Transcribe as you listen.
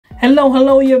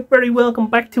Hello, you're very welcome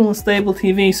back to Unstable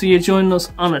TV. So you're joining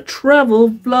us on a travel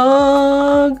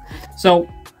vlog. So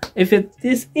if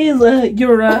this is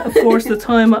your first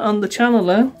time on the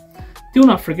channel, do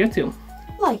not forget to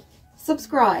like,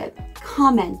 subscribe,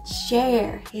 comment,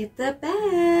 share, hit the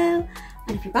bell,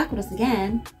 and if you're back with us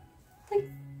again, thanks.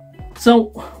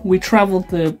 So we travelled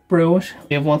to Bruges.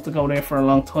 We have wanted to go there for a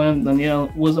long time.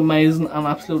 Danielle was amazing and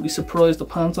absolutely surprised the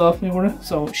pants off me with it.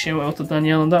 So shout out to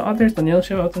Danielle and that. Oh, there's Danielle.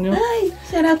 Shout out to Danielle.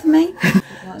 Hi, shout out to me.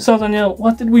 So Danielle,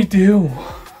 what did we do?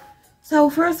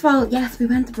 So first of all, yes, we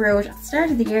went to Bruges at the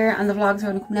start of the year, and the vlogs are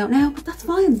only coming out now, but that's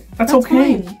fine. That's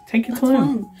okay. Fine. Take your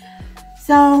time. Fine.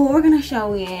 So we're gonna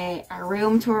show you a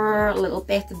room tour, a little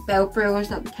bit about Bruges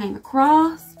that we came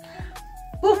across.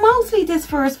 But mostly this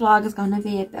first vlog is going to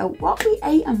be about what we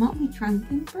ate and what we drank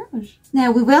in Bruges. Now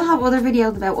we will have other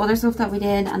videos about other stuff that we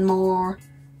did and more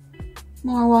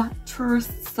what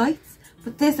tourist sites.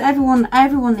 But this, everyone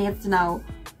needs to know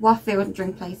what food and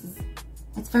drink places.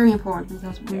 It's very important in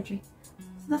Belgium country. So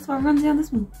that's why we're going to do on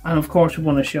this one. And of course we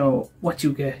want to show what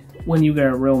you get when you get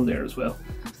a room there as well.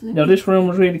 Absolutely. Now this room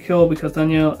was really cool because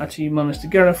Danielle actually managed to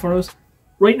get it for us.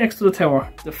 Right next to the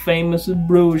tower, the famous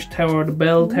Bruges tower, the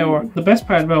bell tower. The best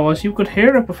part about it was you could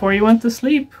hear it before you went to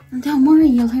sleep. And don't worry,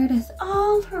 you'll hear this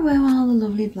all throughout all the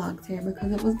lovely vlogs here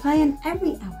because it was playing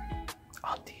every hour.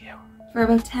 On the hour. For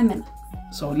about 10 minutes.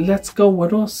 So let's go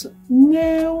with us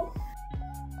now.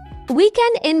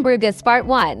 Weekend in Bruges Part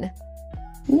 1.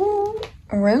 Ooh,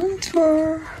 a room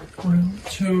tour. Room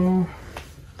tour.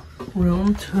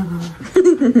 Room tour.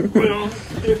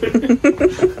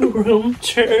 Room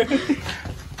tour.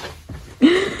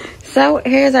 So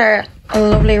here's our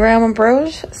lovely room in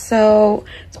Bruges. So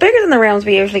it's bigger than the rooms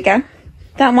we usually get.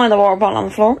 Don't mind the water bottle on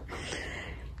the floor.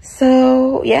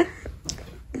 So yeah,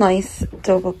 nice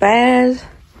double bed.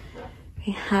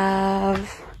 We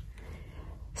have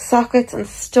sockets and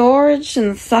storage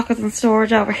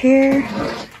over here.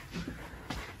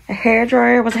 A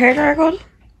hairdryer. Was a hairdryer good?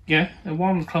 Yeah, it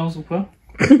warms clothes as well.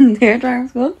 The hairdryer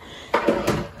was good.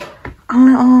 A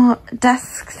little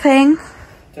desk thing.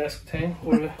 Desk thing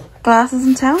with Glasses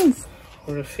and towels.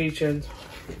 a featured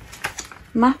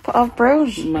Map of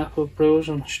Bruges. map of Bruges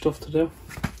and stuff to do.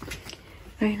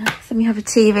 Very nice. And we have a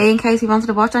TV in case we wanted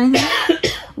to watch anything.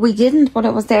 We didn't, but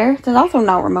it was there. There's also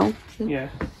no remote. Yeah.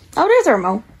 Oh, there's a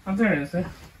remote. Oh, there it is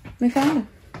there. We found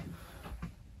it.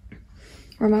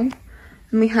 Remote.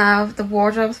 And we have the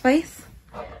wardrobe space.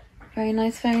 Very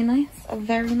nice, very nice. Oh,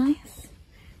 very nice.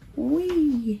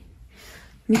 Whee.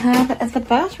 We have it as the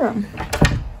bathroom.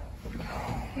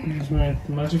 Here's where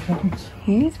the magic happens.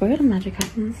 Here's where the magic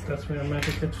happens. That's where the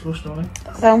magic gets flushed away.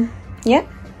 So, yep.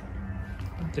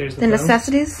 There's The bell.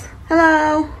 necessities.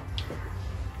 Hello.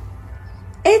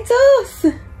 It's us.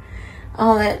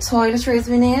 All the toiletries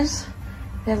we need.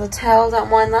 There's a towel, don't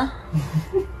mind that.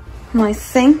 My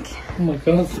sink. Oh my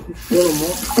god.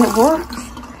 It works.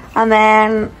 And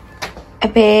then a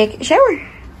big shower.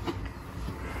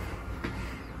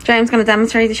 James going to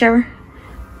demonstrate the shower.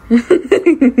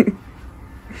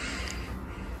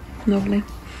 Lovely.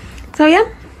 So yeah,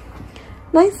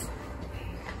 nice.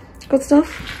 Good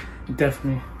stuff.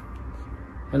 Definitely.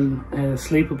 A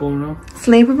sleepable room.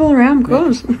 Sleepable room,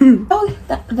 good. Yeah. Oh,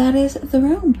 that is the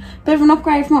room. Bit of an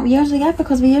upgrade from what we usually get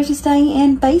because we usually stay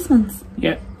in basements.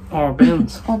 Yeah, or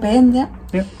bins. Or bins, yeah.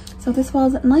 Yeah. So this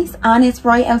was nice, and it's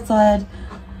right outside.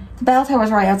 The bell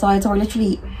tower's right outside, so we're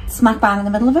literally smack bang in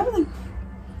the middle of everything.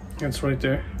 It's right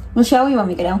there. We'll show you when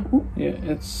we get out. Ooh. Yeah,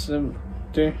 it's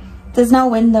there. There's no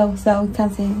window, so you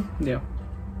can't see it. Yeah.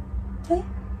 Okay.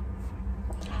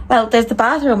 Well, there's the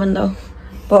bathroom window,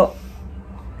 but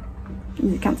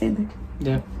you can't see anything.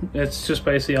 Yeah, it's just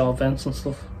basically all vents and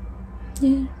stuff.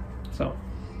 Yeah. So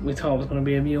we thought it was going to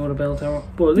be a view of the bell tower,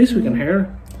 but at least we can hear it.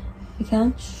 We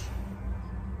can.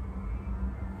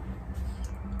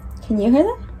 Can you hear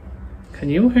that? Can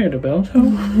you hear the bell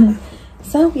tower?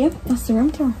 So, yeah, that's the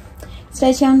room tour.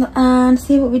 Stay tuned and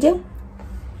see what we do.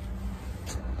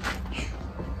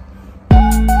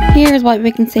 Here's what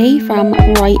we can see from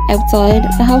right outside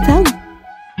the hotel.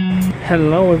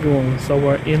 Hello everyone, so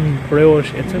we're in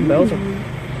Bruges, it's in Belgium.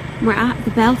 We're at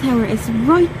the bell tower, it's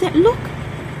right there. Look,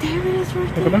 there it is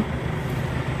right there. Look at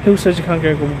that. Who says you can't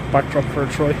get a good backdrop for a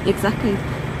try? Exactly.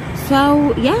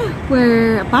 So, yeah,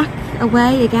 we're back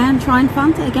away again, trying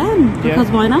Fanta again, because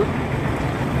why not?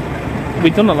 We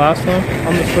done it last time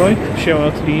on the try, shout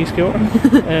out to the e-scooter.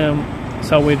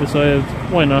 So we decided,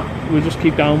 why not? We'll just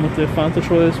keep going with the Fanta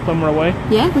tries when we're away.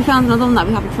 Yeah, we found another one that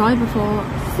we haven't tried before.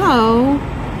 So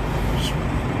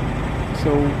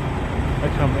I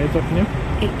can't wait, can you?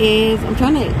 it is, I'm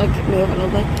trying to like move it a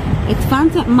little bit. It's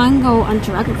Fanta, mango and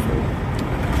dragon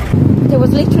fruit.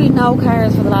 was literally no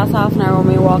cars for the last half an hour when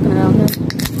we were walking around here.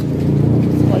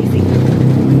 Spicy.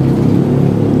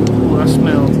 Oh, that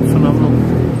smells phenomenal.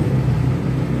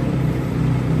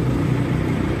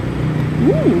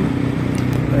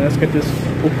 Ooh. Let's get this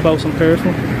up close and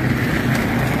personal.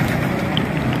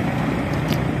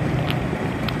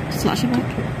 Slash it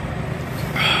back.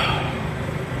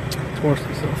 It's worse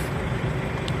than stuff.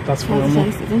 That's How's phenomenal.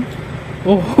 the taste, isn't it?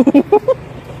 Oh.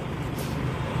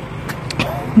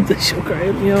 The sugar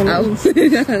hit me on. Oh.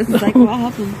 It's like, what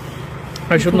happened?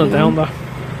 I shouldn't have downed that.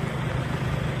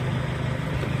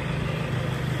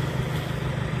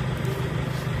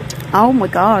 Oh my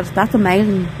god, that's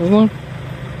amazing. Isn't it?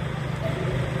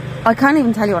 I can't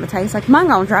even tell you what it tastes like.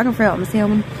 Mango and dragon fruit, I'm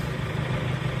assuming.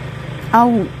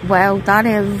 Oh, wow, that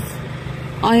is...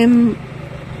 I'm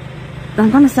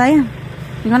gonna say it.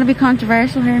 I'm gonna be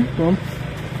controversial here. Go on.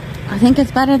 I think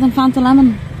it's better than Fanta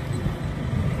Lemon.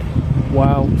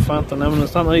 Wow, Fanta Lemon.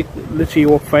 Is that like literally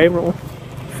your favourite one?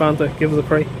 Fanta, give us a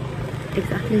praise.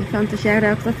 Exactly, Fanta shout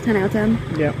out, 'cause that's 10 out of 10.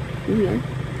 Yeah. Yeah.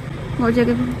 What would you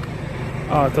give it?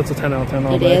 Oh, that's a 10 out of 10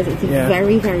 all It day. is, it's a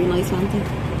very, very nice Fanta.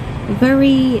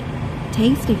 Very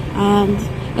tasty, and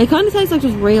it kind of tastes like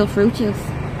just real fruit juice.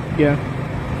 Yeah.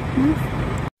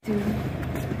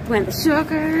 When the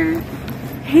sugar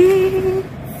hits.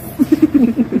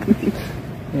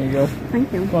 There you go.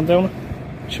 Thank you. Go on down it.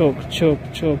 Chug, chug,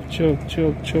 chug, chug,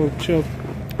 chug, chug, chug.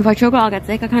 If I chug it, I'll get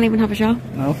sick. I can't even have a shot.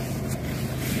 No. Not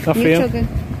for You you. chug it.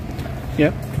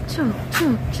 Yeah. Chug,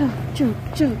 chug, chug, chug,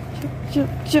 chug, chug,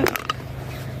 chug, chug.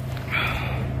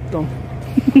 Done.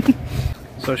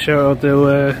 So shout out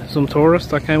to some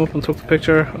tourists that came up and took the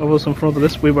picture of us in front of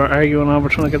this. We were arguing over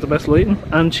trying to get the best lighting,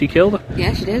 and she killed it.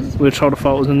 Yeah, she did. We'll throw the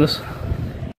photos in this.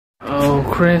 Oh,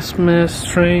 Christmas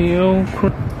tree, oh.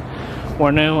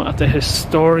 We're now at the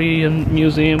Historian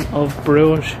Museum of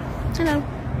Bruges. Hello.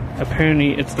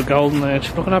 Apparently it's the golden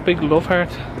age. Look at that big love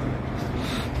heart.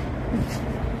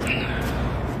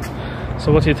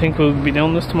 So what do you think, we'll be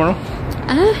doing this tomorrow?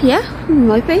 Yeah,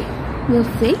 might be. We'll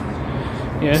see.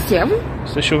 Yeah. Yeah.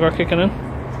 Is the sugar kicking in?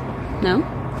 No.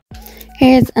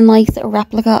 Here's a nice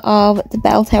replica of the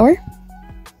bell tower.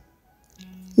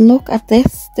 Look at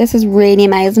this. This is really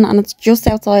amazing, and it's just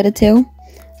outside it too.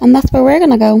 And that's where we're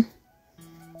gonna go.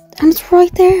 And it's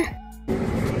right there.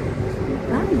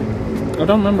 I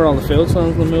don't remember all the field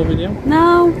songs in the movie, do you?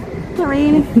 No, not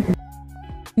really.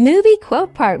 Movie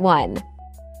quote part 1.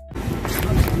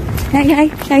 Hey, hey,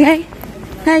 hey, hey.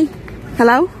 Hey.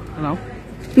 Hello? Hello?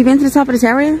 Have you been to the top of the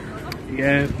tower yet?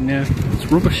 Yeah,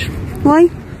 it's rubbish. Why?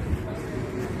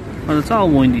 Well, it's all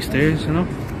windy stairs, you know.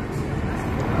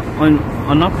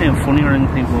 I'm not being funny or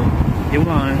anything, but you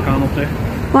aren't going up there.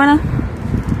 Why not?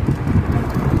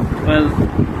 Well,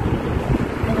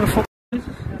 what the fuck is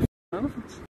this?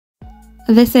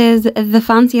 This is the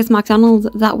fanciest McDonald's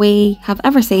that we have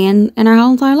ever seen in our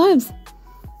whole entire lives.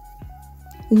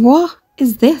 What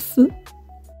is this?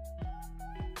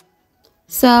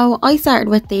 So I started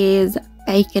with these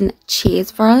bacon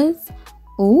cheese fries.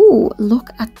 Oh,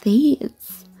 look at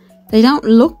these. They don't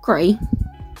look great.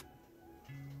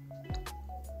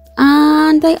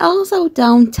 And they also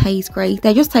don't taste great.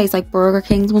 They just taste like Burger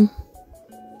King's one.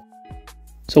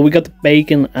 So we got the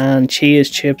bacon and cheese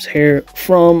chips here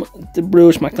from the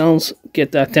Bruges McDonald's.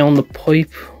 Get that down the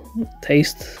pipe.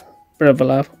 Taste. Bit of a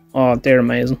laugh. Oh, they're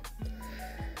amazing.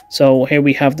 So here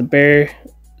we have the bear.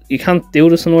 You can't do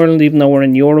this in Ireland even though we're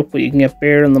in Europe, but you can get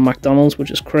bear in the McDonald's,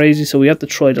 which is crazy. So we have to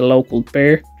try the local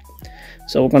bear.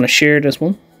 So we're going to share this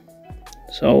one.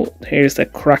 So here's the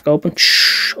crack open.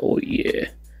 Oh yeah.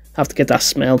 Have to get that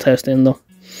smell test in though.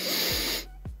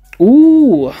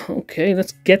 Ooh, okay,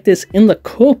 let's get this in the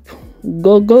cup.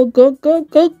 Go, go, go, go,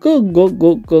 go, go, go,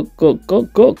 go, go, go, go,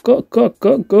 go, go, go,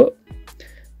 go, go.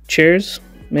 Cheers.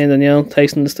 Me and Danielle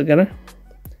tasting this together.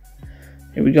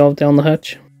 Here we go, down the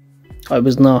hatch. I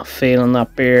was not feeling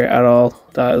that beer at all.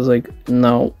 That is like,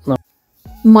 no.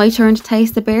 My turn to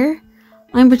taste the beer.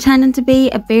 I'm pretending to be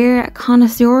a beer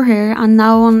connoisseur here and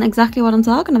knowing exactly what I'm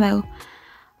talking about.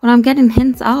 But I'm getting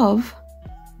hints of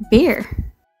beer.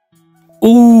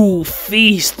 Ooh,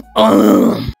 feast.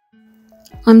 I'm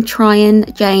trying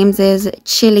James's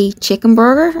chili chicken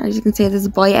burger. As you can see, there's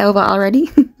a bite out of it already.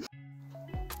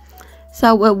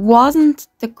 So it wasn't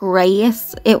the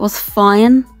greatest. It was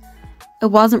fine. It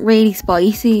wasn't really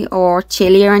spicy or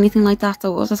chili or anything like that.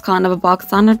 So it was just kind of a bog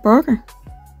standard burger.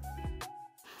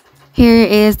 Here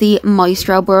is the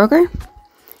Maestro burger.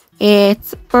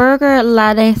 It's burger,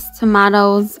 lettuce,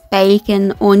 tomatoes,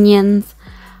 bacon, onions.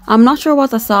 I'm not sure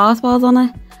what the sauce was on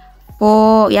it,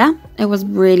 but yeah, it was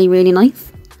really, really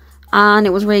nice. And it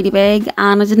was really big,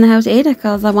 and I didn't know how to eat it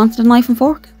because I wanted a knife and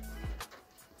fork.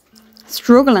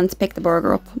 struggling to pick the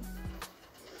burger up.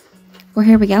 But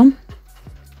here we go.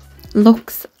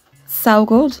 Looks so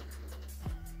good.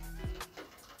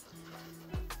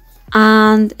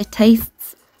 And it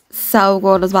tastes so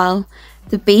good as well.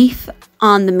 The beef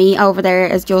on the meat over there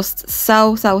is just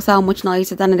so much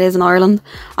nicer than it is in Ireland.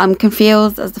 I'm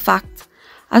confused as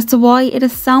to why it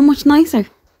is so much nicer.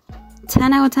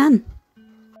 10 out of 10.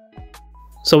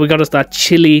 So we got us that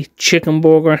chili chicken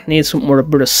burger. Need something with a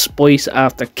bit of spice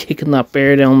after kicking that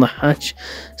bear down the hatch.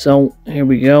 So here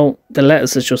we go. The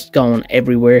lettuce is just going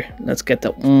everywhere. Let's get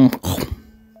that.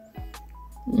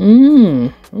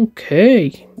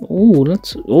 Okay.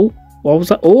 Oh, what was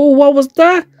that? Oh, what was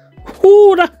that?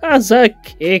 Oh, that has a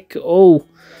kick. Oh,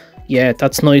 yeah,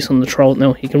 that's nice on the throat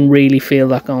now. You can really feel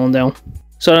that going down.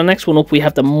 So the next one up, we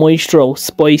have the Maestro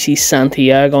Spicy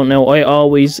Santiago. Now, I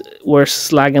always were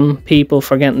slagging people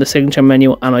for getting the signature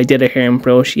menu, and I did it here in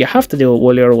Bruges. You have to do it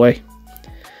while you're away.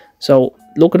 So,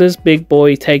 look at this big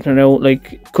boy taking it out.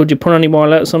 Like, could you put any more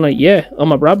lettuce on it? Yeah,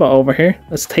 I'm a rabbit over here.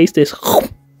 Let's taste this.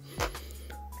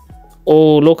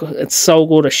 Oh, look, it's so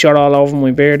good. It shot all over my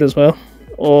beard as well.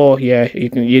 Oh, yeah,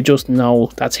 you just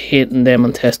know that's hitting them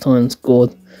intestines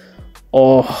good.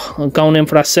 Oh, I'm going in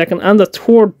for that second and the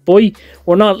third bite.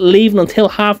 We're not leaving until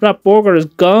half that burger is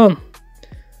gone.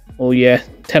 Oh yeah,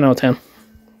 10 out of 10.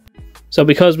 So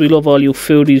because we love all you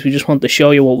foodies, we just want to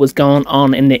show you what was going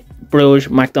on in the Bruges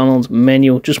McDonald's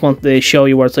menu. Just want to show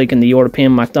you what it's like in the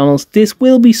European McDonald's. This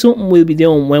will be something we'll be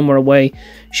doing when we're away,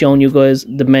 showing you guys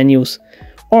the menus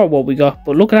or what we got.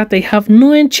 But look at that, they have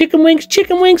 9 chicken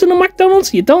wings in the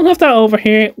McDonald's. You don't have that over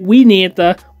here. We need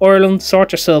that. Ireland,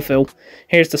 sort yourself out.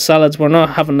 Here's the salads. We're not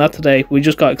having that today. We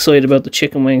just got excited about the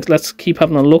chicken wings. Let's keep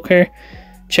having a look here.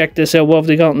 Check this out. What have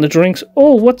they got in the drinks?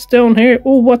 Oh, what's down here?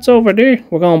 Oh, what's over there?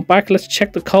 We're going back. Let's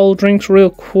check the cold drinks real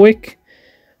quick.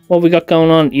 What we got going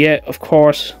on? Yeah, of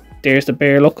course. There's the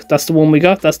beer. Look, that's the one we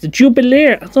got. That's the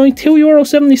Jubilair. It's only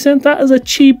 €2.70. That is a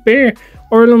cheap beer.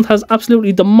 Ireland has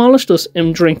absolutely demolished us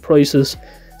in drink prices.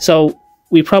 So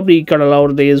we probably got a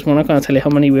load of these. We're not going to tell you how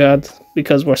many we had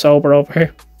because we're sober over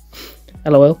here.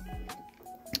 LOL.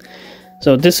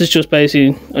 So this is just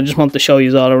basically, I just want to show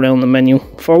you all around the menu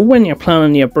for when you're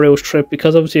planning your Bruges trip,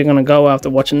 because obviously you're going to go after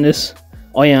watching this.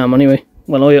 I am anyway.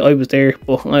 Well, I was there,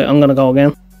 but I'm going to go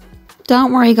again.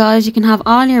 Don't worry guys, you can have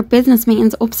all your business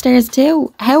meetings upstairs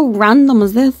too. How random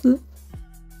is this?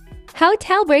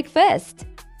 Hotel breakfast.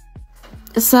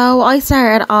 So I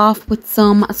started off with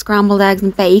some scrambled eggs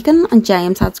and bacon, and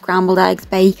James had scrambled eggs,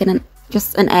 bacon and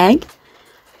just an egg.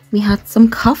 We had some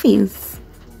coffees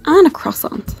and a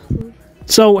croissant.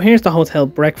 So here's the hotel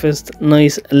breakfast.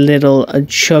 Nice little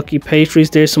chucky pastries.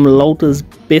 There's some Lotus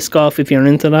Biscoff if you're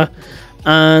into that.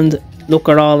 And look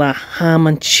at all that ham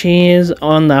and cheese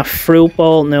on that fruit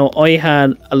bowl. Now I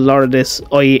had a lot of this.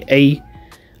 I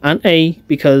ate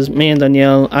because me and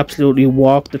Danielle absolutely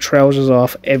walked the trousers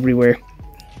off everywhere.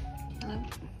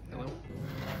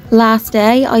 Last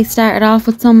day I started off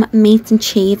with some meats and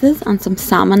cheeses and some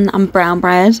salmon and brown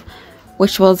bread,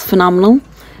 which was phenomenal.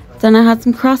 Then I had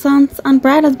some croissants and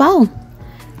bread as well.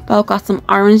 Both got some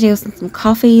orange juice and some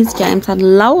coffees. James had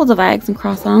loads of eggs and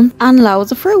croissants and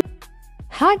loads of fruit.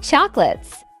 Hot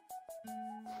chocolates.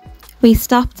 We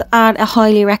stopped at a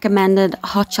highly recommended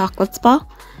hot chocolate spot,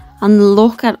 and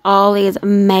look at all these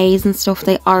amazing stuff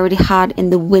they already had in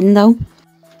the window.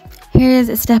 Here's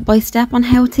a step by step on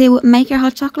how to make your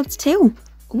hot chocolates too.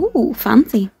 Ooh,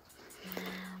 fancy.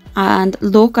 And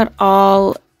look at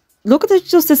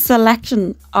just a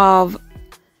selection of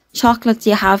chocolates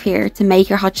you have here to make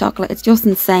your hot chocolate. It's just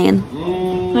insane.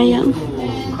 Oh yeah.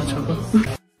 Hot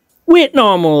chocolate. With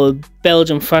normal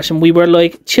Belgian fashion, we were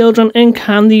like children in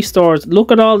candy stores.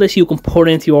 Look at all this you can put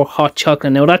into your hot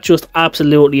chocolate. Now that just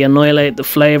absolutely annihilates the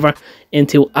flavour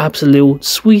into absolute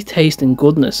sweet tasting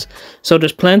goodness. So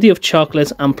there's plenty of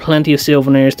chocolates and plenty of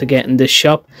souvenirs to get in this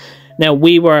shop. Now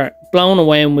we were blown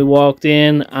away when we walked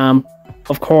in.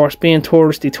 Of course, being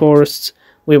tourists,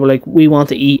 we were like, we want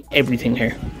to eat everything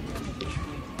here.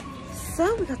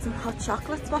 So we got some hot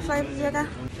chocolates. What flavour did you get?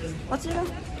 What did you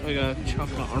get? I got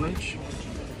chocolate orange.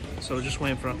 So just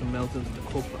waiting for it to melt into the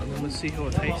cup, and then let's see how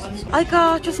it tastes. I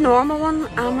got just normal one,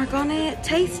 and we're gonna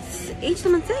taste each of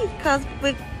them and see, because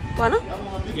we why not?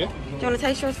 Yeah. Do you want to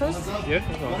taste yours first? Yeah,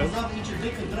 okay.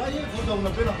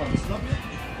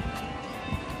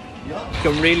 You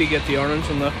can really get the orange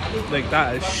in that. Like,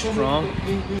 that is strong.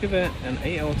 Give it an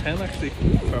 8 out of 10 actually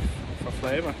for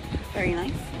flavour. Very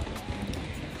nice.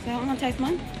 So I'm gonna taste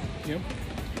mine. Yeah.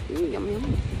 Ooh, yum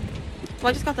yum. So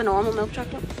I just got the normal milk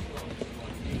chocolate.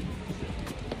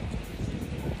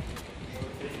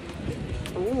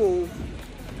 Ooh,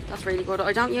 that's really good.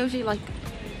 I don't usually like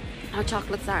Hot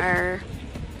chocolates are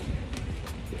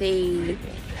the, you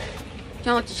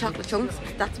know, like the chocolate chunks.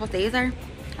 That's what these are,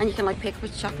 and you can like pick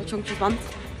which chocolate chunks you want.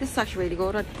 This is actually really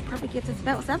good. I'd probably give this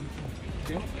about a 7.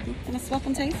 Yeah. Gonna swap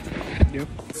and taste. Yeah.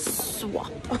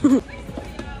 Swap.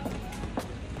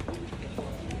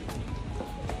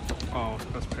 Oh,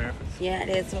 that's perfect. Yeah, it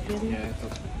is lovely, isn't it? Yeah, it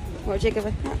does. What would you give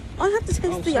it? I have to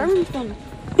taste the orange one.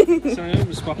 Sorry, I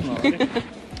was swapping already.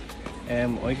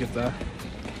 I give that,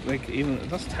 like, even,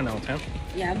 that's 10 out of 10.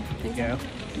 Yeah, I think so. Yeah.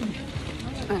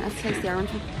 Alright, let's taste the orange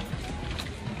one.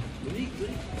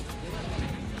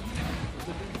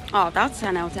 Oh, that's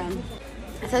 10 out of 10.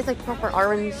 It tastes like proper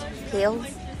orange peels,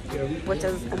 which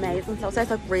is amazing. So it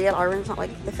tastes like real orange, not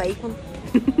like the fake one.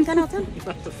 10 out of 10.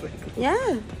 Not the fake one.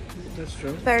 Yeah. That's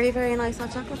true. Very, very nice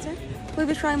hot chocolate too. We'll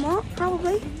be trying more,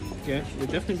 probably. Yeah, we'll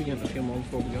definitely be getting a few more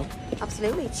before we go.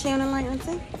 Absolutely. Tune in later and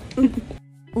see.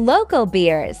 Local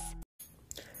beers.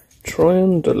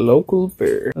 Trying the local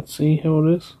beer. Let's see how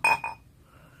it is.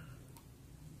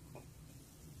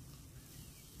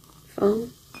 Oh.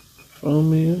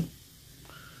 From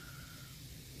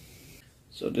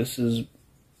so this is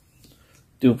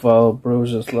Duval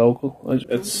Bruges local.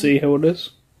 Let's see how it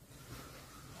is.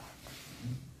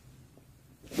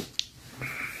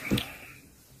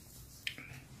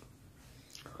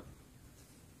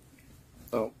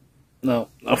 Oh, no,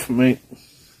 not for me.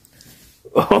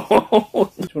 Do you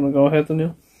want to go ahead,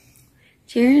 Daniel?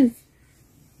 Cheers.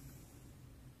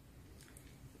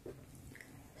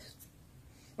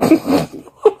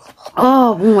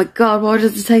 Oh my god, why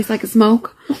does it taste like a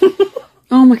smoke?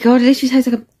 Oh my god, it literally tastes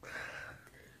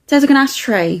like an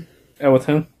ashtray. Out of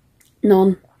 10?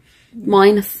 None.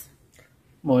 Minus.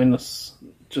 Minus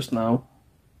just now.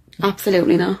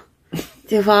 Absolutely not.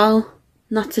 Duval,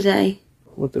 not today.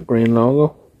 With the green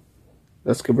logo.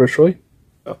 Let's give it a try.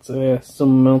 That's some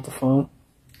amount of foam.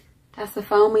 That's the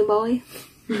foamy boy.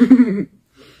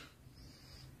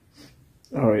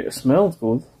 Alright, it smells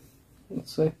good.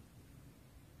 Let's see.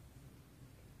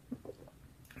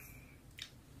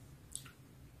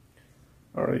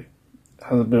 Alright, it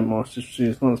has a bit more citrusy.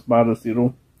 It's not as bad as the other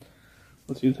one.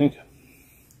 What do you think?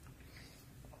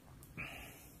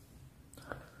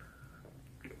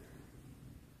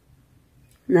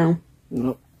 No.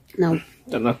 No. No.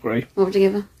 They're not great. What would you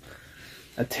give it?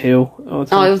 A 2. Oh,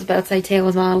 I was about to say 2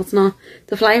 as well. It's not.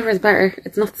 The flavour is better.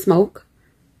 It's not smoke,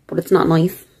 but it's not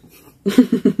nice.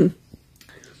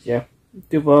 Yeah.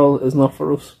 Duval is not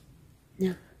for us.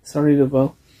 Yeah. Sorry,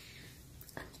 Duval.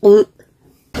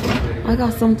 I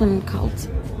got something called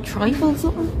trifle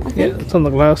something, I think. Yeah, it's on the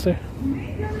glass there.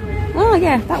 Oh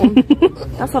yeah, that one.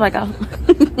 That's what I got.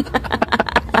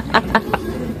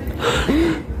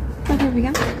 So here we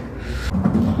go.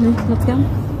 Let's go.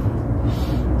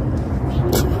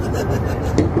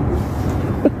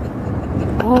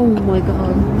 Oh my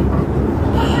god.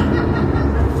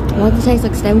 Why does it taste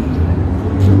like stout?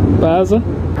 Baza?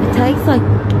 It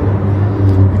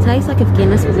tastes like if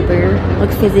Guinness was a beer,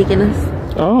 like fizzy Guinness.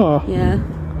 Oh. Yeah,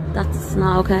 that's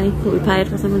not okay, but we paid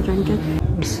for someone drinking.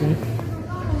 Let's see.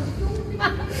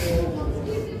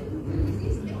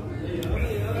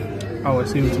 Oh, I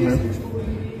see what you mean.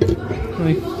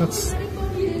 Right, that's...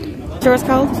 Yours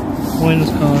called? Mine is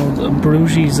called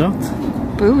Bruges.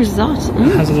 Bruges. It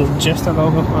has a little Jester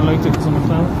logo. I liked it because I'm a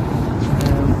fan.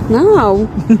 No.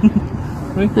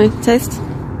 Right. Right, taste.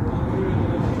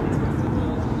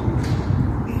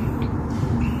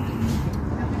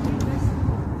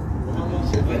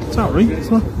 It's alright,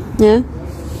 isn't it? Yeah.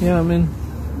 Yeah, I mean...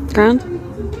 It's grand.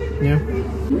 Yeah.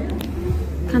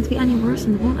 Can't be any worse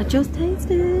than the one I just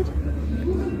tasted.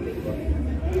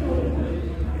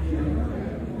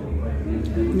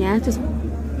 Yeah, just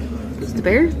a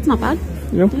beer. It's not bad.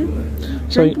 Yeah. Yeah.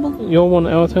 So, Drinkable. you're 1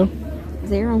 out of 10?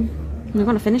 0. I'm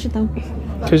gonna finish it though.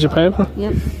 Because you paid for it?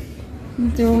 Yep.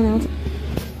 0 1 out.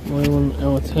 My 1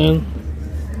 out of 10,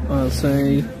 I'll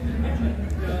say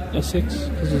a 6,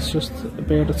 because it's just a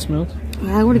beer that smelled.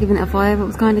 Yeah, I would have given it a 5. It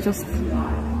was kind of just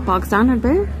bog standard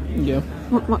beer. Yeah.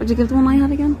 What did you give the one I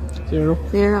had again? 0.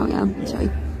 0, yeah. Sorry.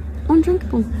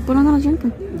 Undrinkable, but I'm gonna drink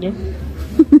it. Yeah.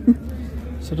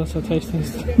 So that's how tasting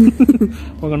is.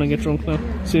 We're gonna get drunk now.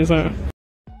 See you later.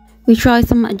 We tried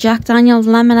some Jack Daniel's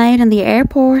lemonade in the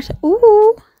airport.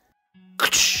 Ooh.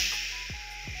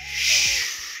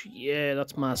 Yeah,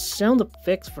 that's my sound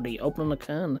effects for the opening of the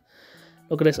can.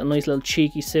 Look at this, a nice little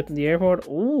cheeky sip in the airport.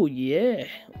 Oh yeah.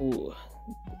 Ooh.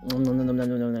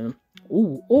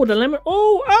 Ooh, oh, the lemon.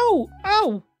 Oh, ow,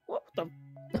 ow. What the?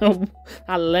 Oh,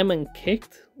 that lemon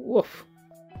kicked. Woof.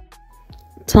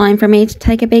 Time for me to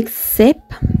take a big sip.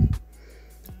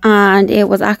 And it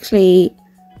was actually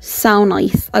So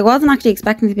nice. I wasn't actually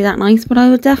expecting it to be that nice, but I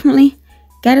would definitely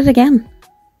get it again.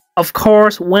 Of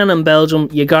course, when in Belgium,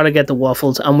 you gotta get the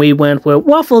waffles, and we went with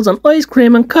waffles and ice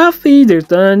cream and coffee. There's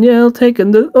Danielle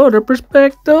taking the other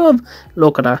perspective.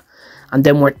 Look at that. And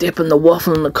then we're dipping the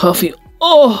waffle in the coffee.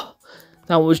 Oh,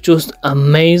 that was just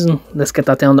amazing. Let's get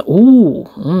that down the... Ooh,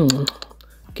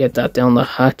 get that down the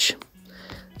hatch.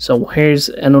 So here's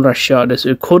another shot of this.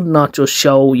 It could not just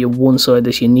show you one side of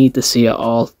this. You need to see it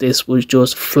all. This was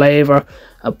just flavour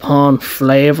upon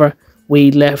flavour.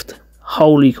 We left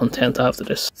wholly content after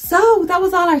this. So that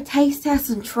was all our taste tests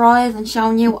and tries and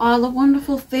showing you all the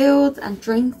wonderful foods and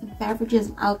drinks and beverages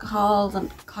and alcohols and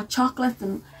hot chocolates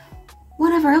and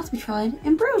whatever else we tried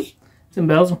in Bruges. It's in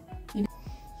Belgium.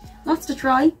 Lots to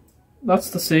try.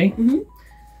 Lots to see.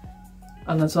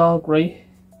 And it's all great.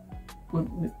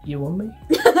 With you and me.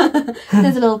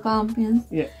 There's a little bomb pin.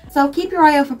 Yeah. So keep your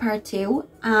eye out for part 2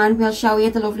 and we'll show you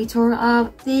the lovely tour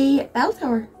of the bell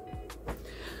tower.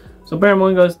 So bear in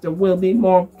mind guys, there will be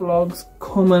more vlogs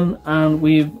coming, and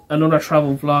we've another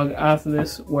travel vlog after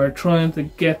this. We're trying to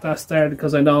get that started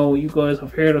because I know you guys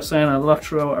have heard us saying a lot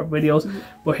throughout our videos,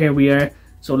 but here we are.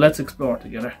 So let's explore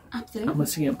together. Absolutely. And we'll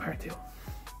see you in part 2.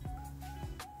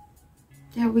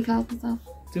 There we go.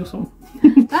 Do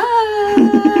something.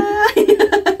 Bye.